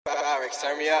lyrics,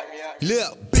 turn me up.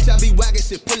 Look, bitch, I be whacking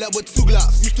shit, pull up with 2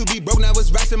 Glocks. Used to be broke, now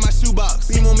it's racks in my shoebox.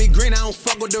 Beam on me green, I don't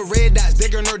fuck with the red dots.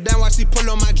 Digging her down while she pull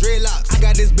on my dreadlocks. I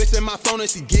got this bitch in my phone and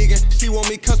she gigging. She want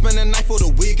me come spend a night for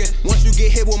the weekend. Once you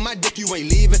get hit with my dick, you ain't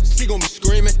leaving. She gon' be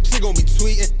screaming, she gon' be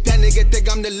tweeting. That nigga think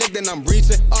I'm the lick, then I'm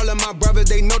reaching. All of my brothers,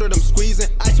 they know that I'm squeezing.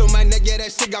 Ice on my neck, yeah, that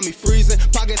shit got me freezing.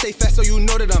 Pockets they fat, so you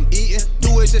know that I'm eating.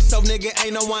 Do it yourself, nigga,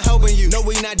 ain't no one helping you. No,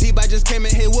 we not deep, I just came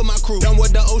in here with my crew. Done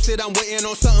with the old shit, I'm waiting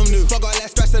on something new. Fuck all that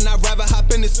stress and I'd rather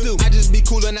hop in the stew. I just be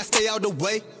cool and I stay out the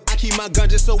way. I keep my gun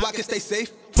just so I can stay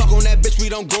safe. Fuck on that bitch, we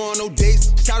don't go on no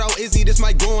dates. Shout out Izzy, this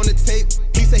might go on the tape.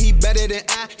 He say he better than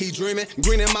he dreaming.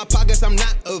 Green in my pockets, I'm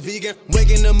not a vegan.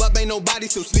 Waking them up, ain't nobody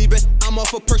still sleeping. I'm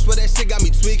off a perks, but that shit got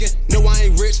me tweaking. No, I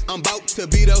ain't rich, I'm bout to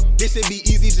be though. This shit be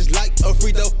easy, just like a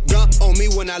free throw. Gun on me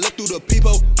when I look through the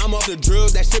peephole. I'm off the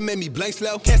drills, that shit made me blank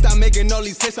slow. Can't stop making all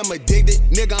these hits, I'm addicted.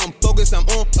 Nigga, I'm focused, I'm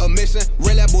on a mission.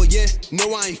 Real that boy, yeah,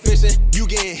 no, I ain't fishing. You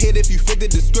getting hit if you fit the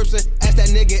description. Ask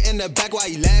that nigga in the back while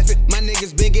he laughing. My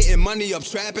niggas been getting money up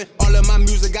trapping. All of my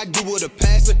music I do with a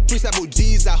passion. Free sample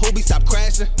G's, I hope he stop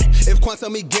crashing. If Quan tell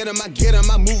me get him, I get him.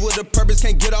 I move with a purpose,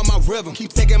 can't get all my rhythm.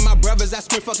 Keep taking my brothers, I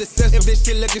scream fuck the system. If this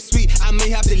shit looking sweet, I may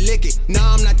have to lick it.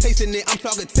 Nah, I'm not tasting it, I'm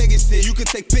talking taking shit. You can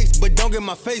take pics, but don't get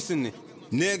my face in it,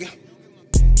 nigga.